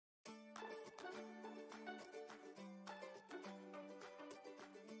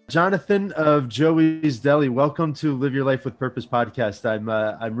Jonathan of Joey's Deli. Welcome to Live Your Life with Purpose podcast.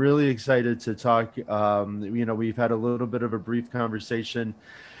 I'm really excited to talk. We've had a little bit of a brief conversation,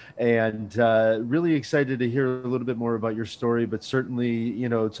 and really excited to hear a little bit more about your story. But certainly,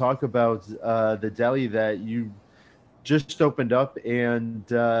 talk about the deli that you just opened up, and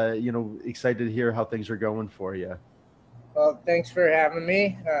excited to hear how things are going for you. Well, thanks for having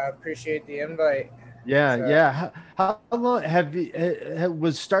me. Appreciate the invite. Yeah, So, yeah. How long have you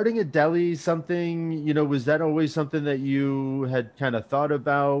was starting a deli something, was that always something that you had kind of thought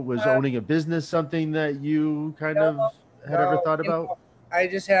about? Was uh, owning a business something that you kind no, of had ever no, thought about?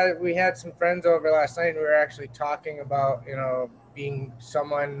 we had some friends over last night and we were actually talking about, being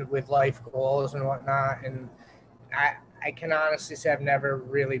someone with life goals and whatnot. And I, I can honestly say I've never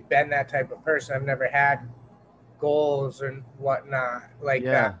really been that type of person. I've never had goals and whatnot like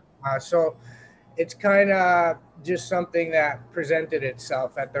that. Yeah. So it's kind of just something that presented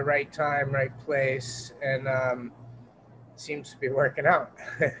itself at the right time, right place, and seems to be working out.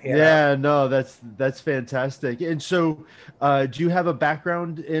 you know. Yeah, no, that's fantastic. And so, do you have a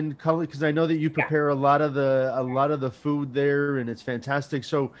background in culinary? Because I know that you Yeah. prepare a lot of the food there, and it's fantastic.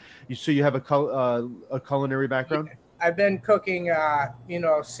 So you have a culinary Yeah. background? I've been cooking,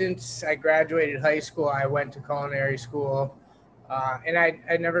 since I graduated high school. I went to culinary school, and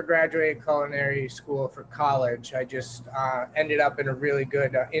I never graduated culinary school for college. I just ended up in a really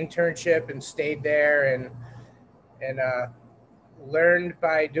good internship and stayed there and learned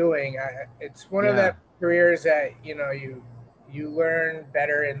by doing. It's one of the Yeah. careers that you learn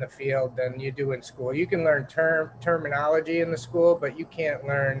better in the field than you do in school. You can learn terminology in the school, but you can't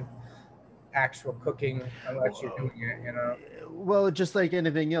learn actual cooking unless you're doing it. Well, just like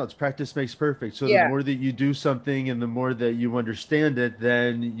anything else, practice makes perfect. So the Yeah, more that you do something and the more that you understand it,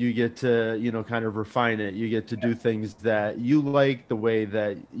 then you get to, kind of refine it. You get to do things that you like the way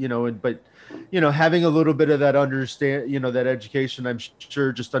that, but, having a little bit of that that education, I'm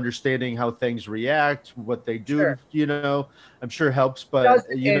sure just understanding how things react, what they do, sure. I'm sure helps, but,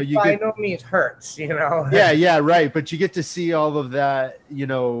 It you by get, no means hurts. yeah, yeah, right. But you get to see all of that,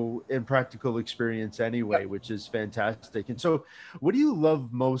 in practical experience anyway, Yep. which is fantastic. And so, what do you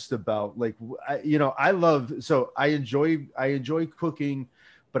love most about like, I love, so I enjoy cooking,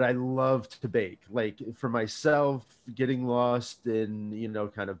 but I love to bake. Like for myself, getting lost in,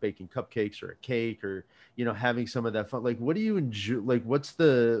 kind of baking cupcakes or a cake or, having some of that fun. Like, what do you enjoy? Like, what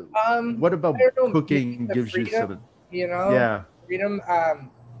about I don't know, maybe cooking the gives you freedom, some? you know, Yeah. freedom.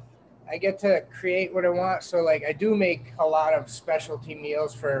 I get to create what I want. So like I do make a lot of specialty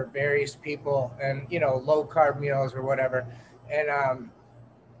meals for various people and low carb meals or whatever. And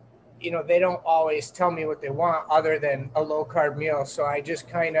they don't always tell me what they want other than a low carb meal. So I just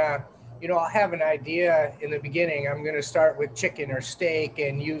kind of, I'll have an idea in the beginning. I'm going to start with chicken or steak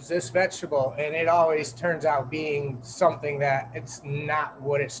and use this vegetable. And it always turns out being something that it's not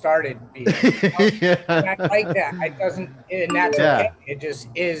what it started being. And I like Yeah. that. It doesn't, and that's okay. Yeah. It just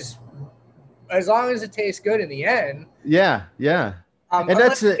is, as long as it tastes good in the end. Yeah, yeah. And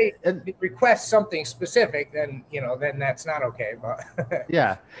Unless that's it. they And request something specific, then that's not okay. But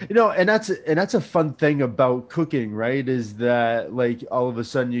yeah, and that's a fun thing about cooking, right? Is that like all of a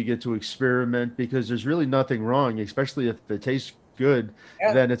sudden you get to experiment because there's really nothing wrong, especially if it tastes good,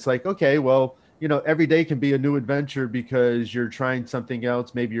 yeah, then it's like, okay, well, every day can be a new adventure because you're trying something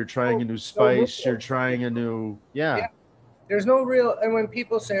else. Maybe you're trying a new no spice, you're rules. trying a new, Yeah, yeah. there's no real. And when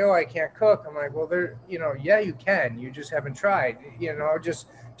people say, "Oh, I can't cook," I'm like, "Well, yeah, you can. You just haven't tried.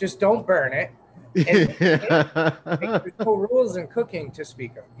 Just don't burn it." And there's no rules in cooking to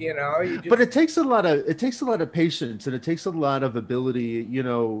speak of. You just But it takes a lot of patience, and it takes a lot of ability,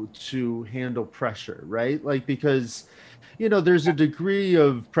 to handle pressure, right? Like because there's a degree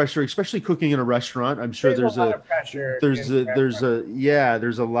of pressure, especially cooking in a restaurant. I'm sure there's a there's lot a of pressure in there's a there's restaurants. a yeah,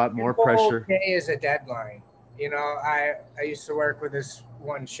 there's a lot Your more whole pressure. day is a deadline. I used to work with this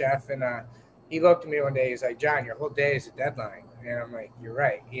one chef, and he looked at me one day. He's like, "John, your whole day is a deadline." And I'm like, "You're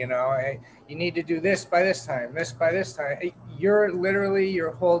right. You need to do this by this time, this by this time. You're literally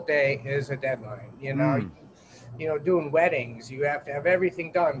your whole day is a deadline. Mm. Doing weddings, you have to have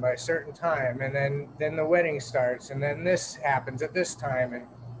everything done by a certain time, and then the wedding starts, and then this happens at this time, and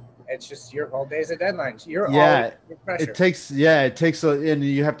it's just your whole day's a deadline. So you're always Yeah, under it pressure. takes yeah, it takes and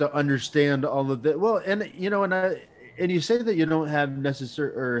you have to understand all of that. Well, and and you say that you don't have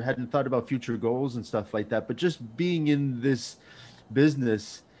necessary or hadn't thought about future goals and stuff like that, but just being in this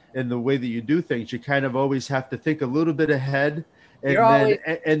business and the way that you do things, you kind of always have to think a little bit ahead You're and then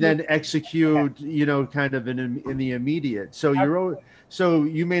always and then execute, kind of in the immediate. So so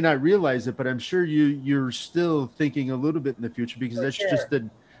you may not realize it, but I'm sure you're still thinking a little bit in the future because for that's just sure.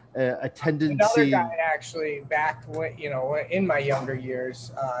 a Another guy tendency. actually back when, in my younger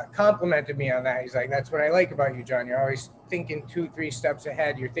years, complimented me on that. He's like, "That's what I like about you, John. You're always thinking 2, 3 steps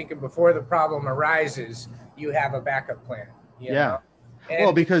ahead. You're thinking before the problem arises. You have a backup plan, you know." Yeah. Well,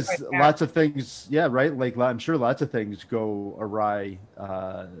 And because like that, lots of things, yeah, right. Like I'm sure lots of things go awry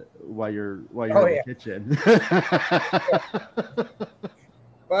while you're oh in the yeah, kitchen.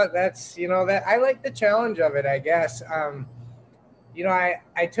 but that's that I like the challenge of it, I guess. I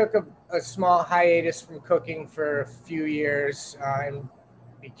took a small hiatus from cooking for a few years and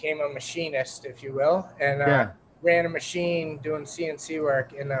became a machinist, if you will, and Yeah. ran a machine doing CNC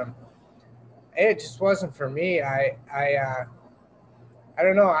work, and it just wasn't for me. I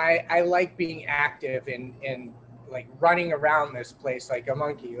don't know. I like being active and like running around this place like a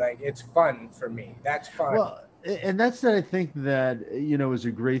monkey. Like it's fun for me. That's fun. Well, and that's that I think that, is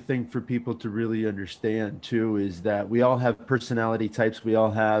a great thing for people to really understand too, is that we all have personality types. We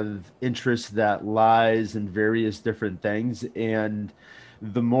all have interests that lies in various different things. And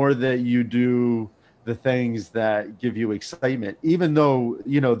the more that you do the things that give you excitement, even though,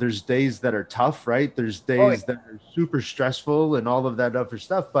 there's days that are tough, right? There's Oh days yeah, that are super stressful and all of that other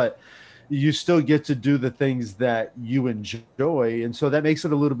stuff, but you still get to do the things that you enjoy. And so that makes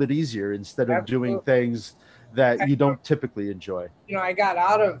it a little bit easier instead of doing absolutely. things that I, you don't typically enjoy. I got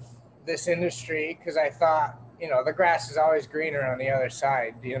out of this industry because I thought, the grass is always greener on the other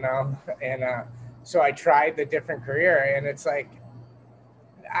side, and so I tried the different career, and it's like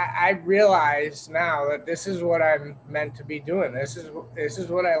I realize now that this is what I'm meant to be doing. This is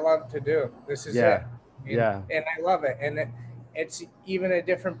what I love to do. This is it, Yeah. and Yeah. and I love it. And it's even a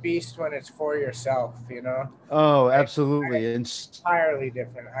different beast when it's for yourself. Oh, I, absolutely. entirely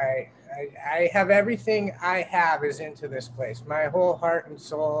different. I have everything I have is into this place. My whole heart and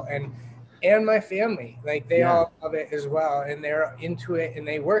soul, and my family, like they Yeah. all love it as well, and they're into it, and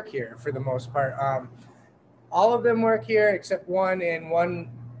they work here for the most part. All of them work here except one, and one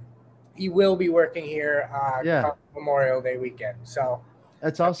he will be working here Yeah. come Memorial Day weekend. So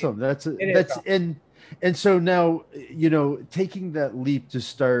That's I mean, awesome. it is That's awesome. and so now, taking that leap to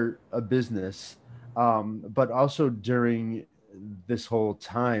start a business, but also during this whole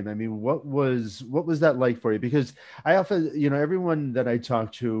time, I mean, what was that like for you? Because I often, everyone that I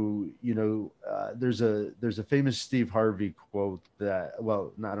talk to, there's a famous Steve Harvey quote that,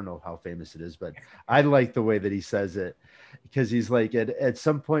 well, I don't know how famous it is, but I like the way that he says it, because he's like, at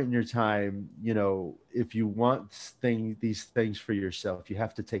some point in your time, if you want these things for yourself, you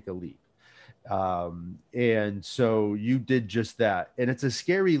have to take a leap. And so you did just that, and it's a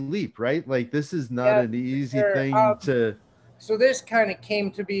scary leap, right? Like this is not Yeah, an easy sure. thing to. So this kind of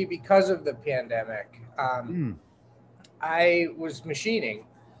came to be because of the pandemic. Mm, I was machining,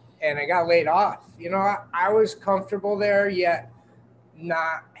 and I got laid off. I was comfortable there, yet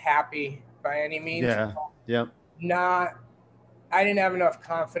not happy by any means. yeah. Yeah. Not I didn't have enough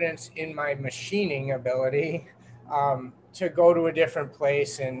confidence in my machining ability to go to a different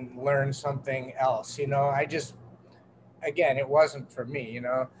place and learn something else. I just, again, it wasn't for me.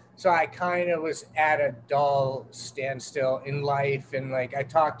 So I kind of was at a dull standstill in life. And like I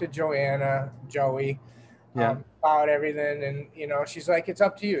talked to Joey, Yeah. about everything. And, she's like, it's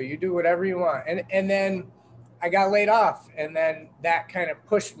up to you. You do whatever you want. And then I got laid off. And then that kind of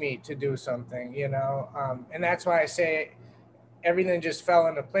pushed me to do something. And that's why I say, everything just fell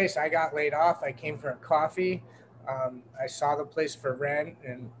into place. I got laid off. I came for a coffee. I saw the place for rent.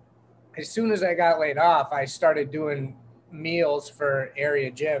 And as soon as I got laid off, I started doing meals for area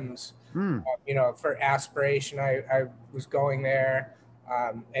gyms, Mm, for aspiration. I was going there,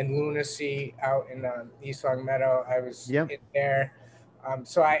 and lunacy out in East Long Meadow. I was yeah. in there.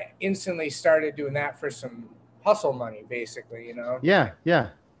 So I instantly started doing that for some hustle money, basically. Yeah. Yeah.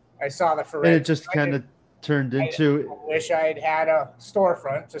 I saw the for And it rent. just kind of turned I into. wish I had a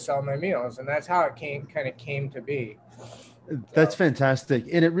storefront to sell my meals, and that's how it came to be. That's So, fantastic.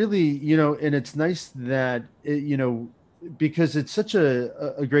 And it really, and it's nice that, because it's such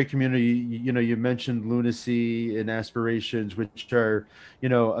a great community. You mentioned Lunacy and Aspirations, which are,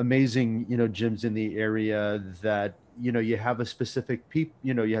 amazing, gyms in the area that, you have a specific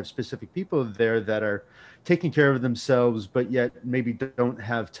you have specific people there that are taking care of themselves, but yet maybe don't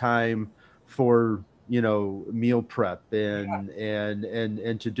have time for, meal prep yeah,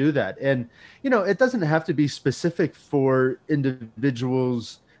 and to do that. And it doesn't have to be specific for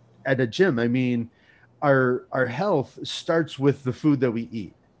individuals at a gym. I mean, our health starts with the food that we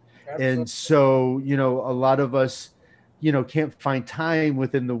eat. And absolutely. so, a lot of us, can't find time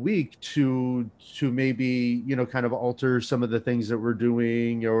within the week to maybe, kind of alter some of the things that we're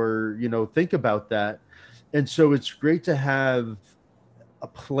doing, or, think about that. And so it's great to have a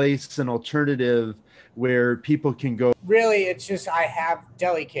place, an alternative where people can go. Really, it's just I have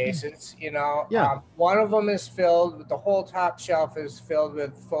deli cases, Yeah, one of them is filled, the whole top shelf is filled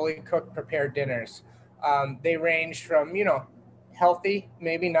with fully cooked prepared dinners. They range from, healthy,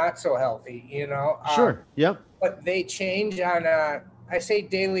 maybe not so healthy, sure. Yep. but they change on a, I say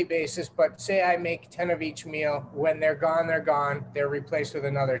daily basis, but say I make 10 of each meal. When they're gone, they're gone. They're replaced with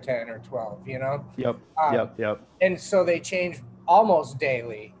another 10 or 12, Yep. Um, Yep. Yep. and so they change almost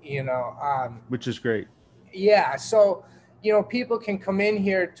daily, Which is great. yeah. So, people can come in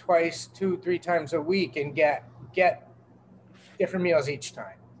here twice, 2, 3 times a week and get different meals each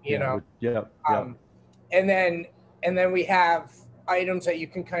time, Yep. Yep. um, and then we have items that you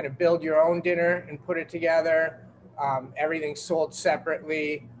can kind of build your own dinner and put it together. Everything's sold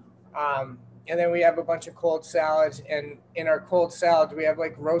separately. And then we have a bunch of cold salads. And in our cold salads, we have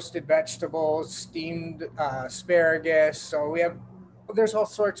like roasted vegetables, steamed asparagus. So there's all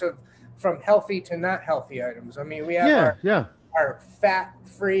sorts of, from healthy to not healthy items. I mean, we have our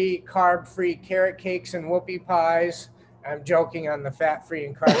fat-free, carb-free carrot cakes and whoopie pies. I'm joking on the fat-free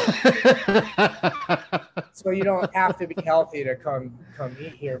and carb. So you don't have to be healthy to come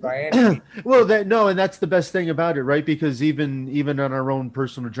eat here by any means. Well, and that's the best thing about it, right? Because even on our own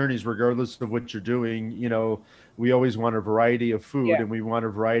personal journeys, regardless of what you're doing, we always want a variety of food, and we want a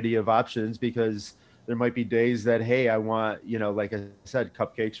variety of options, because there might be days that, hey, I want, like I said,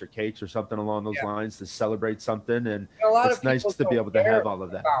 cupcakes or cakes or something along those lines to celebrate something. And it's nice to be able to have all of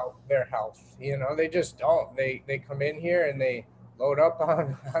that. About their health, they just don't. They come in here and they load up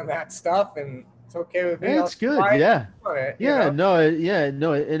on that stuff, and it's okay with me. It's good. Yeah. No.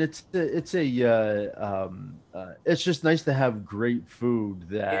 And it's just nice to have great food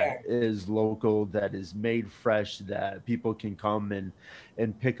that is local, that is made fresh, that people can come and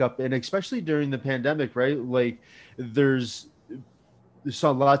pick up. And especially during the pandemic, right? Like there's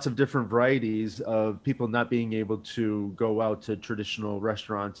saw lots of different varieties of people not being able to go out to traditional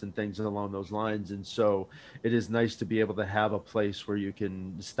restaurants and things along those lines. And so it is nice to be able to have a place where you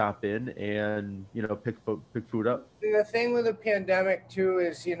can stop in and, pick food up. The thing with the pandemic too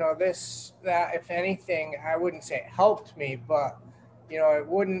is, that if anything, I wouldn't say it helped me, but, it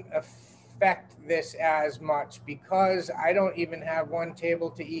wouldn't affect this as much, because I don't even have one table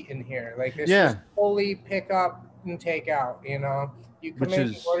to eat in here. Like this is fully pick up and take out, You come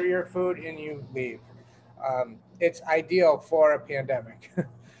in, order your food, and you leave. It's ideal for a pandemic.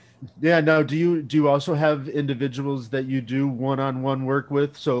 Yeah. Now, do you also have individuals that you do one-on-one work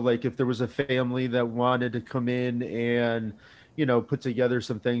with? So like if there was a family that wanted to come in and, put together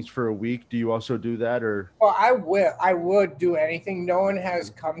some things for a week, do you also do that? Or? Well, I would do anything. No one has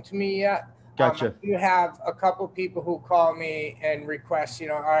come to me yet. Gotcha. You have a couple people who call me and request,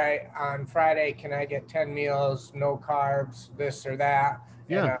 all right, on Friday, can I get 10 meals, no carbs, this or that?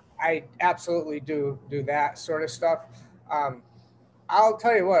 Yeah. And, I absolutely do that sort of stuff. I'll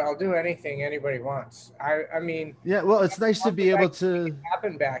tell you what, I'll do anything anybody wants. I mean. Yeah, well, it's nice to be able to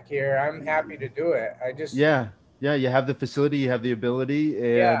happen back here. I'm happy to do it. I just. Yeah, you have the facility, you have the ability,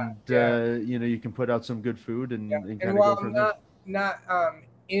 and you can put out some good food and kind of go from there. Not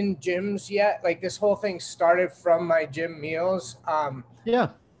in gyms yet. Like this whole thing started from my gym meals.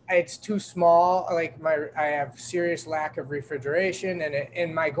 It's too small. Like I have serious lack of refrigeration,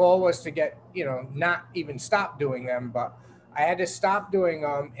 and my goal was to get, not even stop doing them, but I had to stop doing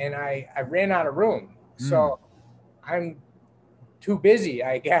them, and I ran out of room. So I'm too busy,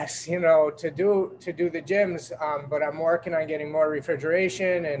 I guess, to do the gyms. But I'm working on getting more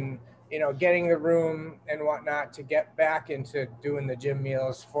refrigeration and, getting the room and whatnot to get back into doing the gym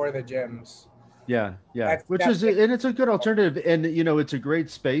meals for the gyms. Yeah. And it's a good alternative, and it's a great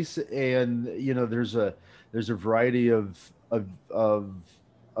space, and there's a variety of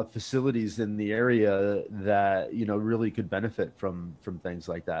facilities in the area that really could benefit from things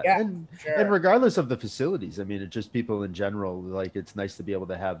like that. And regardless of the facilities, I mean, it's just people in general, like it's nice to be able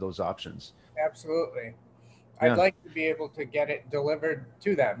to have those options. Absolutely. I'd like to be able to get it delivered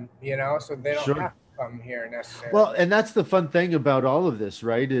to them, so they don't have to come here necessarily. Well, and that's the fun thing about all of this,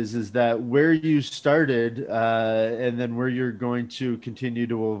 right? Is that where you started, and then where you're going to continue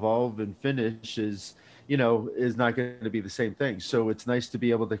to evolve and finish is not going to be the same thing. So it's nice to be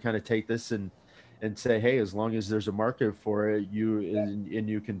able to kind of take this and say, hey, as long as there's a market for it, and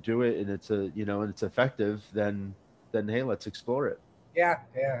you can do it, and it's and it's effective, then hey, let's explore it. Yeah.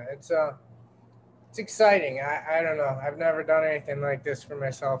 It's exciting. I don't know. I've never done anything like this for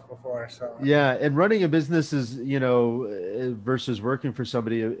myself before. So yeah, and running a business is, versus working for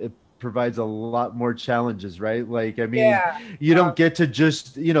somebody, it provides a lot more challenges, right? Like, I mean, you don't get to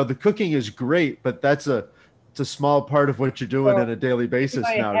just, the cooking is great, but that's a it's a small part of what you're doing So on a daily in basis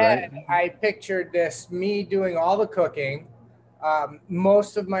my now, right? head, I pictured this me doing all the cooking,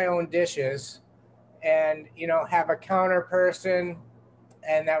 most of my own dishes, and have a counter person,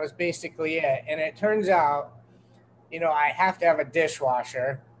 and that was basically it. And it turns out, I have to have a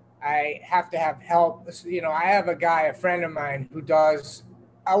dishwasher. I have to have help. I have a guy, a friend of mine, who does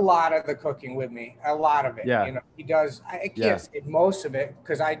a lot of the cooking with me, a lot of it. Yeah. He does. I can't Yeah. say most of it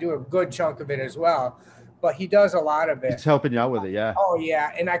because I do a good chunk of it as well, but he does a lot of it. He's helping you out with it. Yeah. Oh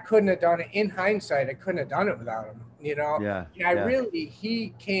yeah, and I couldn't have done it in hindsight. I couldn't have done it without him. Yeah. And I Yeah. really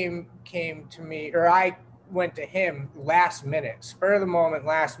he came to me, or I went to him last minute, spur of the moment,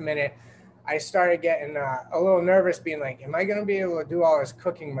 last minute. I started getting a little nervous, being like, "Am I going to be able to do all this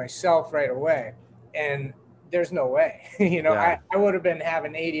cooking myself right away?" And there's no way. Yeah. I would have been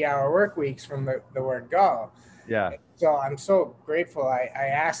having 80-hour work weeks from the word go. Yeah. So I'm so grateful. I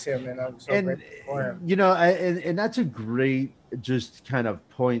asked him, and I'm so And grateful for him. and that's a great just kind of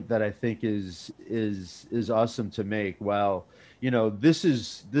point that I think is awesome to make. Well, this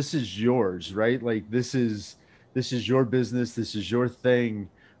is yours, right? Like this is your business, this is your thing,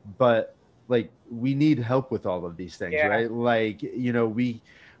 but like we need help with all of these things, Yeah. right? Like, we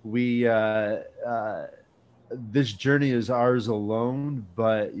this journey is ours alone,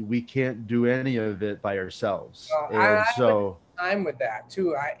 but we can't do any of it by ourselves. Well, And I would so, time with that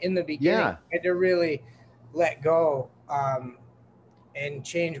too. In the beginning, yeah, I had to really let go and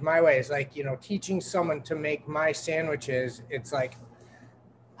change my ways. Like, teaching someone to make my sandwiches, it's like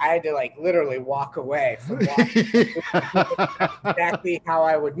I had to like literally walk away from watching exactly how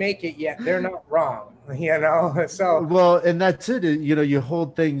I would make it, yet they're not wrong, So well, and that's it. You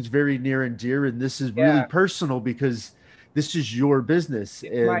hold things very near and dear, and this is really yeah, personal because this is your business.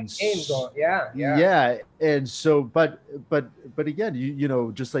 it's my And game going. Yeah, yeah. yeah, and so, but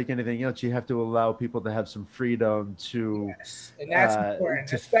again, just like anything else, you have to allow people to have some freedom Yes. And that's important,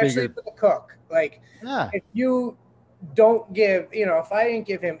 to especially figure. for the cook. Like, Yeah, if you don't give, if I didn't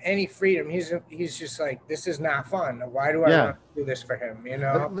give him any freedom, he's just like, this is not fun. Why do I yeah. want to do this for him?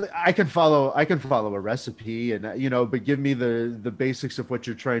 I can follow a recipe, and but give me the basics of what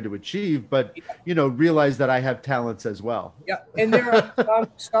you're trying to achieve, but realize that I have talents as well. Yeah. And there are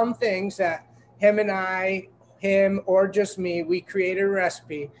some things that him or just me, we created a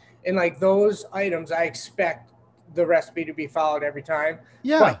recipe, and like those items, I expect the recipe to be followed every time.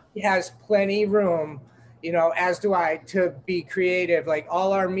 Yeah, But he has plenty room, as do I, to be creative. Like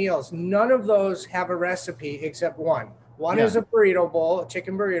all our meals, none of those have a recipe except one. One yeah. is a burrito bowl, a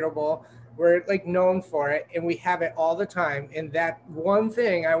chicken burrito bowl. We're like known for it, and we have it all the time. And that one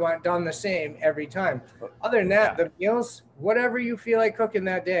thing I want done the same every time. Other than that, Yeah. the meals, whatever you feel like cooking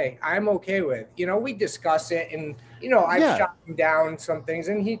that day, I'm okay with. We discuss it, and I've Yeah. shot him down some things,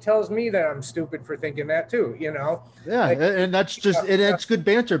 and he tells me that I'm stupid for thinking that too. Yeah, Like, and that's good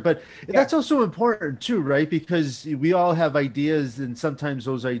banter, but that's also important too, right? Because we all have ideas, and sometimes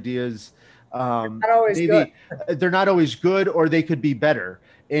those ideas, not always good. maybe they're not always good, or they could be better.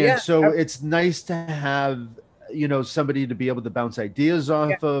 And Yeah. so it's nice to have somebody to be able to bounce ideas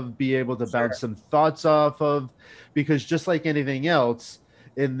off of, be able to bounce some thoughts off of, because just like anything else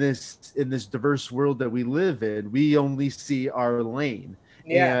in this diverse world that we live in, we only see our lane.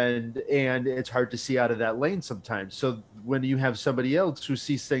 Yeah. And it's hard to see out of that lane sometimes. So when you have somebody else who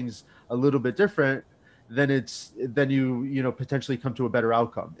sees things a little bit different, then you potentially come to a better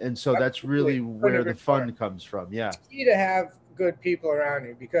outcome. And so that's really where the fun comes from. Yeah. It's key to have good people around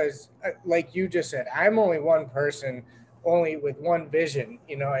you, because like you just said, I'm only one person, only with one vision.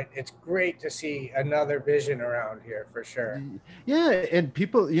 It's great to see another vision around here for sure. Yeah, and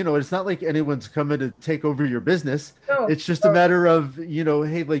people, it's not like anyone's coming to take over your business. No, it's just a matter of,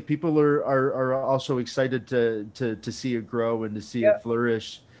 hey, like people are also excited to see it grow and to see it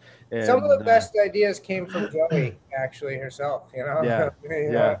flourish. And some of the best ideas came from Joey, actually, herself. Yeah.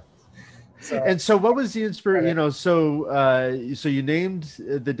 Yeah. So, and so, what was the inspiration? So you named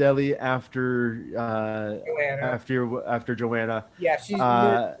the deli after Joanna. after Joanna. Yeah, she's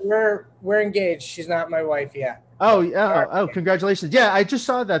we're engaged. She's not my wife yet. Oh yeah! Oh, congratulations! Yeah, I just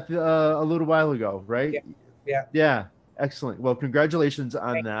saw that a little while ago, right? Yeah. Excellent. Well, congratulations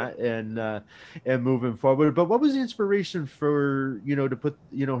on that, and moving forward. But what was the inspiration for to put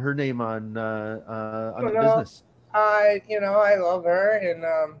her name on the business? I love her, and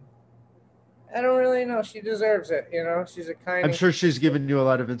I don't really know. She deserves it. She's a kind. I'm sure she's given you a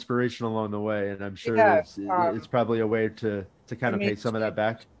lot of inspiration along the way, and I'm sure it's probably a way to kind of pay some of that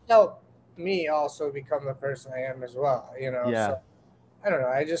back. Help me also become the person I am as well. Yeah. So, I don't know.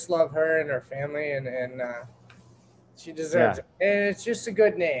 I just love her and her family, and She deserves it. And it's just a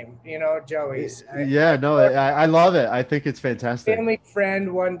good name, you know, Joey's. Yeah, no, I love it. I think it's fantastic. Family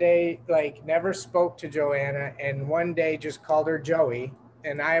friend one day, like, never spoke to Joanna, and one day just called her Joey.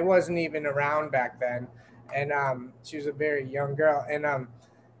 And I wasn't even around back then. And she was a very young girl.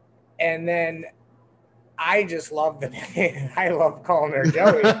 And then I just love the name. I love calling her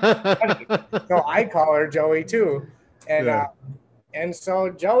Joey. So I call her Joey too. And so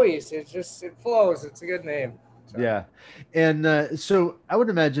Joey's, it flows. It's a good name. So. Yeah. And so I would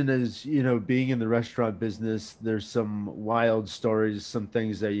imagine, as you know, being in the restaurant business, there's some wild stories, some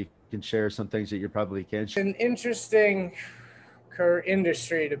things that you can share, some things that you probably can't share. It's an interesting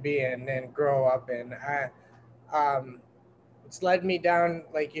industry to be in and grow up in. It's led me down,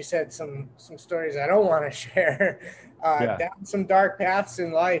 like you said, some stories I don't want to share, down some dark paths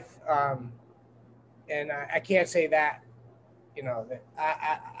in life. And I can't say that, you know, that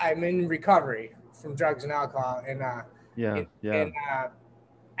I'm in recovery from drugs and alcohol. And I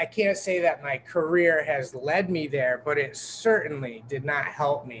can't say that my career has led me there, but it certainly did not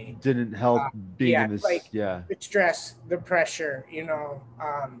help me. Didn't help being in this, the stress, the pressure, you know.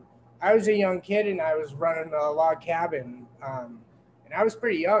 I was a young kid and I was running a log cabin, and I was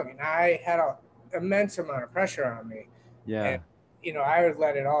pretty young, and I had an immense amount of pressure on me. Yeah. And, you know, I would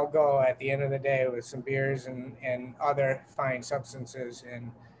let it all go at the end of the day with some beers and other fine substances,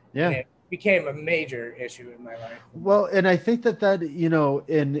 and it became a major issue in my life. Well, and I think that, you know,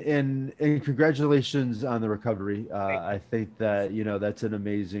 and congratulations on the recovery. I think that, you know, that's an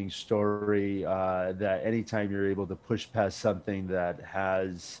amazing story, that anytime you're able to push past something that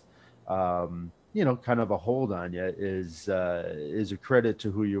has, you know, kind of a hold on you is a credit to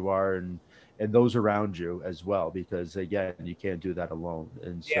who you are and those around you as well, because again, you can't do that alone.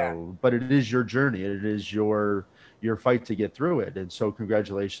 And so, but it is your journey, it is your fight to get through it. And so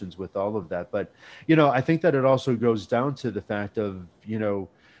congratulations with all of that. But, you know, I think that it also goes down to the fact of, you know,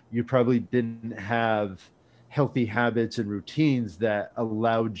 you probably didn't have healthy habits and routines that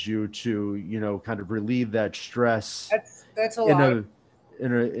allowed you to, you know, kind of relieve that stress. That's a lot.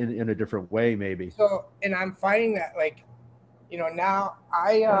 In a different way, maybe. So, and I'm finding that, like, you know, now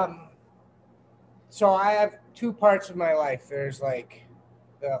so I have two parts of my life. There's like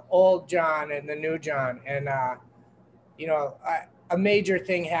the old John and the new John. And, you know, a major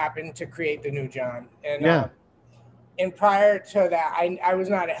thing happened to create the new John. And, and prior to that, I was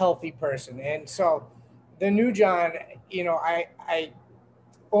not a healthy person. And so the new John, you know, I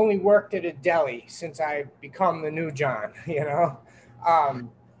only worked at a deli since I become the new John, you know.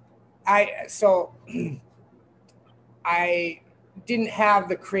 I didn't have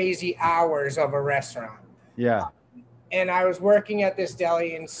the crazy hours of a restaurant. Yeah. And I was working at this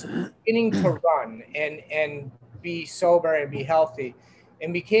deli and beginning to run and be sober and be healthy,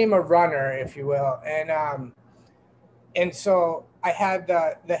 and became a runner, if you will. And so I had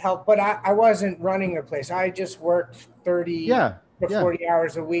the help, but I wasn't running the place. I just worked 30 to 40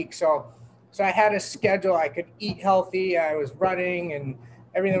 hours a week. So I had a schedule. I could eat healthy. I was running and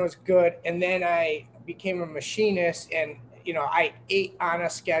everything was good. And then I became a machinist, and, you know, I ate on a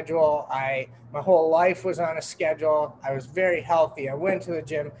schedule. My whole life was on a schedule. I was very healthy. I went to the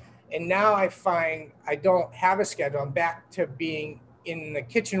gym, and now I find I don't have a schedule. I'm back to being in the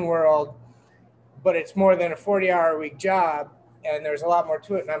kitchen world, but it's more than a 40-hour-a-week job, and there's a lot more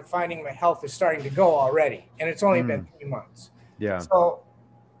to it. And I'm finding my health is starting to go already, and it's only been 3 months. Yeah. So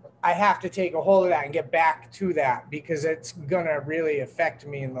I have to take a hold of that and get back to that, because it's gonna really affect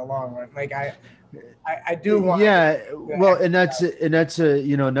me in the long run. Like I do want. Yeah. Well, and that's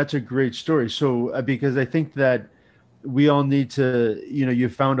you know, and that's a great story. So because I think that we all need to, you know, you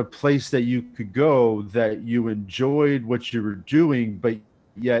found a place that you could go, that you enjoyed what you were doing, but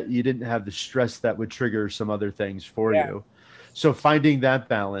yet you didn't have the stress that would trigger some other things for you. So finding that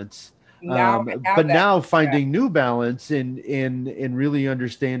balance. Now finding new balance in really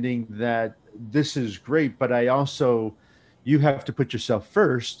understanding that this is great, but you have to put yourself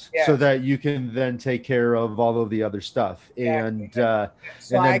first so that you can then take care of all of the other stuff. And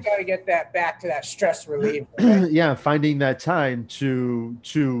so I got to get that back to that stress relief. Yeah, finding that time to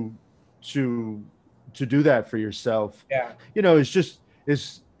do that for yourself. Yeah, you know,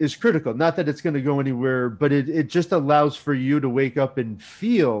 is critical. Not that it's going to go anywhere, but it just allows for you to wake up and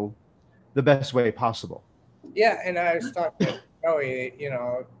feel the best way possible. Yeah, and I was talking to Joey, you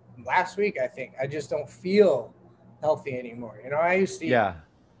know, last week. I think I just don't feel healthy anymore. You know, I used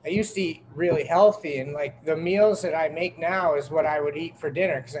to eat really healthy, and like the meals that I make now is what I would eat for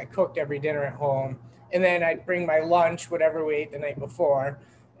dinner, because I cooked every dinner at home, and then I'd bring my lunch, whatever we ate the night before.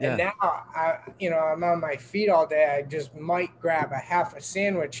 And now I'm on my feet all day. I just might grab a half a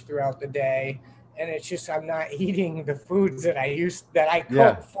sandwich throughout the day, and it's just I'm not eating the foods that I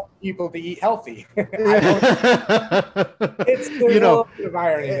Yeah. cook for people to eat healthy. I don't. Yeah. There's a You know, little bit of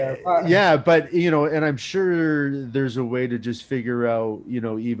irony there, but yeah, but and I'm sure there's a way to just figure out,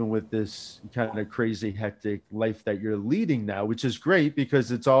 even with this kind of crazy hectic life that you're leading now, which is great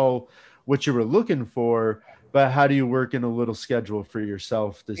because it's all what you were looking for. But how do you work in a little schedule for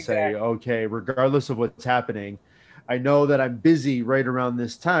yourself to say, exactly, okay, regardless of what's happening, I know that I'm busy right around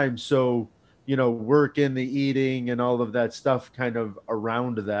this time. So, work in the eating and all of that stuff kind of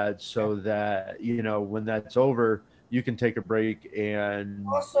around that so that, when that's over, you can take a break and it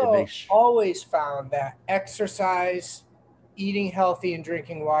also makes always found that exercise, eating healthy, and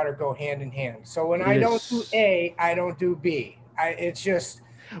drinking water go hand in hand. So when I don't do yes. A, I don't do B. It's just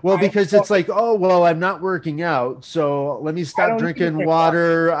Well, I because don't, it's like, oh, well, I'm not working out, so let me I stop don't need to drinking drink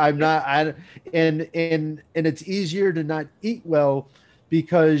water. water. I'm not, I, and it's easier to not eat well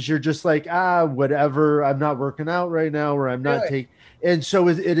because you're just like, whatever. I'm not working out right now, or I'm not Really, taking. And so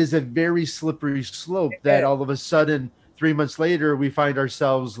it is a very slippery slope it that is. all of a sudden, 3 months later, we find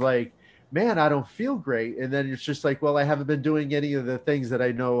ourselves like, man, I don't feel great, and then it's just like, well, I haven't been doing any of the things that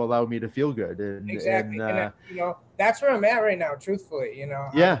I know allow me to feel good, and Exactly. And that's where I'm at right now, truthfully.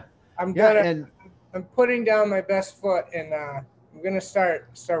 yeah, I'm yeah, gonna and I'm putting down my best foot, and I'm gonna start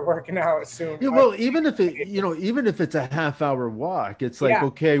working out soon. yeah, well, even if it's a half hour walk, it's like, Yeah,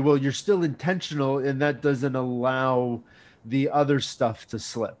 okay, well, you're still intentional, and that doesn't allow the other stuff to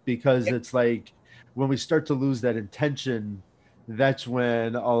slip because yeah, it's like when we start to lose that intention, that's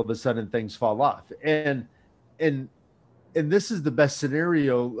when all of a sudden things fall off. And and this is the best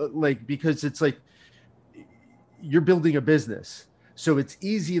scenario, like because it's like you're building a business. So it's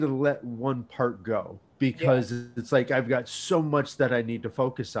easy to let one part go yeah. because it's like I've got so much that I need to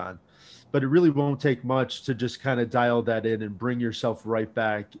focus on. But it really won't take much to just kind of dial that in and bring yourself right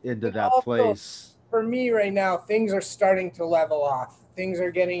back into And that also, place. for me right now, things are starting to level off. Things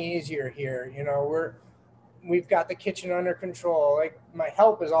are getting easier here. We've got the kitchen under control. Like my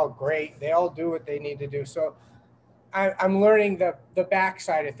help is all great. They all do what they need to do. So I'm learning the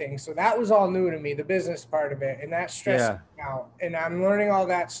backside of things. So that was all new to me, the business part of it, and that stressed Yeah. me out. And I'm learning all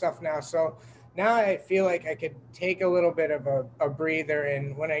that stuff now. So now I feel like I could take a little bit of a breather,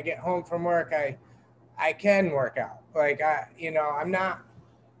 and when I get home from work, I can work out. Like I'm not.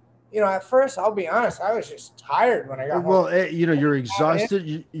 At first, I'll be honest, I was just tired when I got home. Well, you're Have it.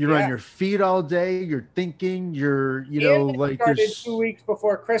 exhausted. You're on Yeah. your feet all day. You're thinking. You're, And it like started two there's. weeks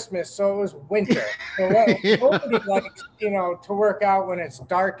before Christmas, so it was winter. So nobody likes, to work out when it's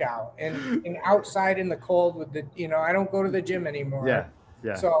dark out and outside in the cold with I don't go to the gym anymore. Yeah.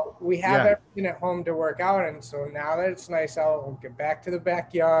 Yeah. So we have Yeah. everything at home to work out, and so now that it's nice out, we'll get back to the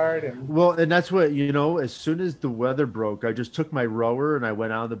backyard and Well, and that's what, as soon as the weather broke, I just took my rower and I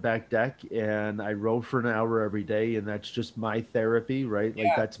went out on the back deck and I row for an hour every day. And that's just my therapy, right? Like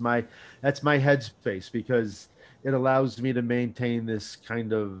yeah, that's my headspace because it allows me to maintain this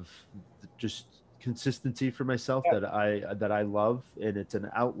kind of just consistency for myself yeah, that I love. And it's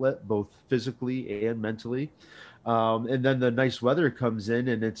an outlet both physically and mentally. And then the nice weather comes in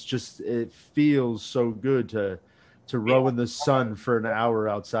and it feels so good to be row in the outside. sun for an hour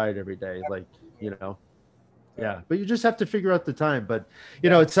outside every day. Like, yeah, but you just have to figure out the time. But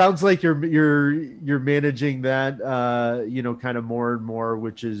Yeah, it sounds like you're managing that, kind of more and more,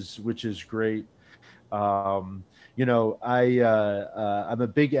 which is great. Um, I'm a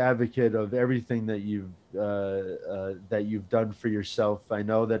big advocate of everything that you've done for yourself. I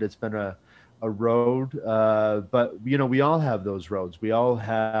know that it's been a road, but we all have those roads. We all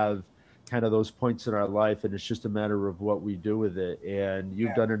have kind of those points in our life, and it's just a matter of what we do with it. And you've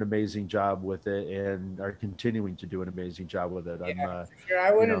yeah. done an amazing job with it, and are continuing to do an amazing job with it. Yeah, I'm, for sure. I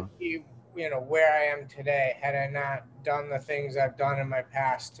you wouldn't know, be, where I am today had I not done the things I've done in my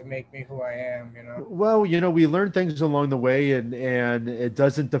past to make me who I am. Well, we learn things along the way, and it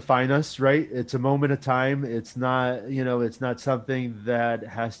doesn't define us, right? It's a moment of time. It's not something that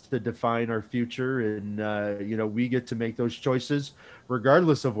has to define our future, and we get to make those choices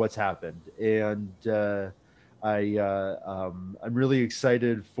regardless of what's happened. And I'm really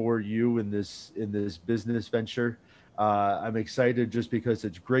excited for you in this business venture. I'm excited just because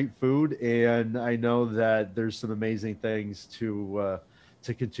it's great food, and I know that there's some amazing things to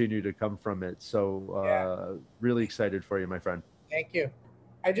continue to come from it. So Yeah, really excited for you, my friend. thank you.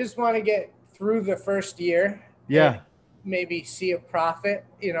 I just want to get through the first year and Yeah, maybe see a profit,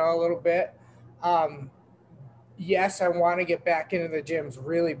 a little bit. Um, yes, I want to get back into the gyms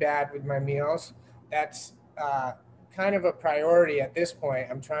really bad with my meals. That's kind of a priority at this point.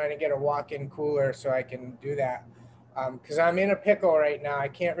 I'm trying to get a walk-in cooler so I can do that. Because I'm in a pickle right now. I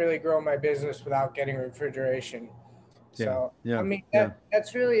can't really grow my business without getting refrigeration. Yeah. So I Yeah. mean Yeah.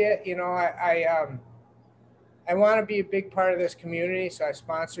 that's really it. You know, I want to be a big part of this community, so I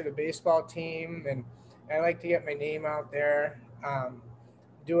sponsored a baseball team, and I like to get my name out there.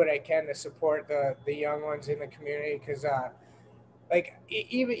 Do what I can to support the young ones in the community because like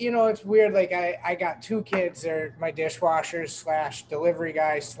even it's weird, like I got two kids, they're my dishwashers slash delivery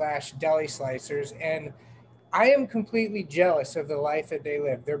guys slash deli slicers, and I am completely jealous of the life that they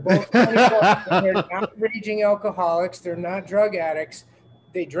live. They're both 24. They're not raging alcoholics, they're not drug addicts,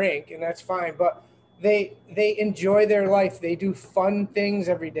 they drink and that's fine, but they enjoy their life, they do fun things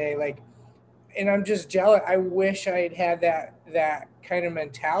every day, like, and I'm just jealous. I wish I had had that kind of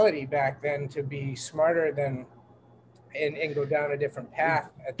mentality back then to be smarter than and go down a different path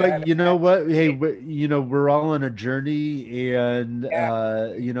at But that. you know what? Hey, we're all on a journey, and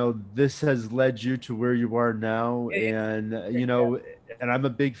Yeah, this has led you to where you are now, it, and yeah, and I'm a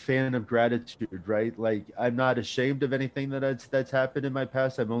big fan of gratitude, right? Like, I'm not ashamed of anything that's happened in my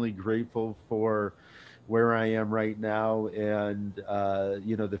past. I'm only grateful for where I am right now, and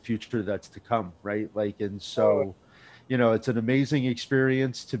the future that's to come, right? Like, and totally. so it's an amazing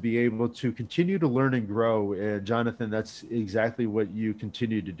experience to be able to continue to learn and grow. And Jonathan, that's exactly what you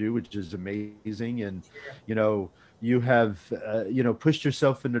continue to do, which is amazing. And, Sure. you have, pushed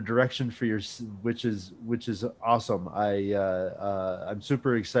yourself in a direction for your, which is awesome. I'm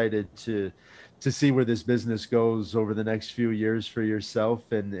super excited to see where this business goes over the next few years for yourself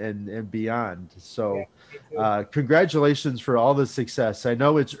and beyond. Yeah, So, me too. congratulations for all the success. I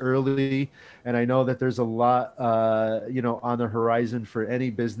know it's early, and I know that there's a lot, on the horizon for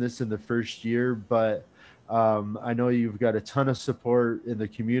any business in the first year, but I know you've got a ton of support in the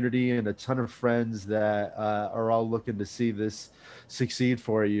community and a ton of friends that are all looking to see this succeed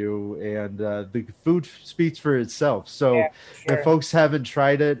for you. And the food speaks for itself. Yeah, So for if sure. folks haven't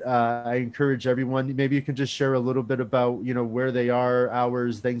tried it, I encourage everyone. Maybe you can just share a little bit about where they are,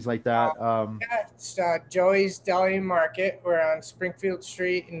 hours, things like Uh, that. yeah, it's Joey's Deli Market. We're on Springfield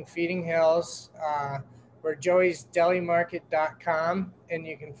Street in Feeding Hills. We're joeysdelimarket.com, and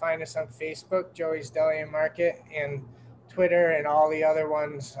you can find us on Facebook, Joey's Deli and Market, and Twitter and all the other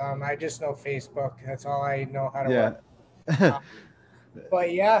ones. I just know Facebook. That's all I know how to work. Yeah. Uh,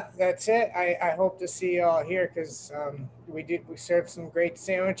 but yeah, that's it. I hope to see you all here because we serve some great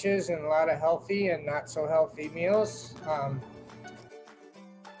sandwiches and a lot of healthy and not so healthy meals.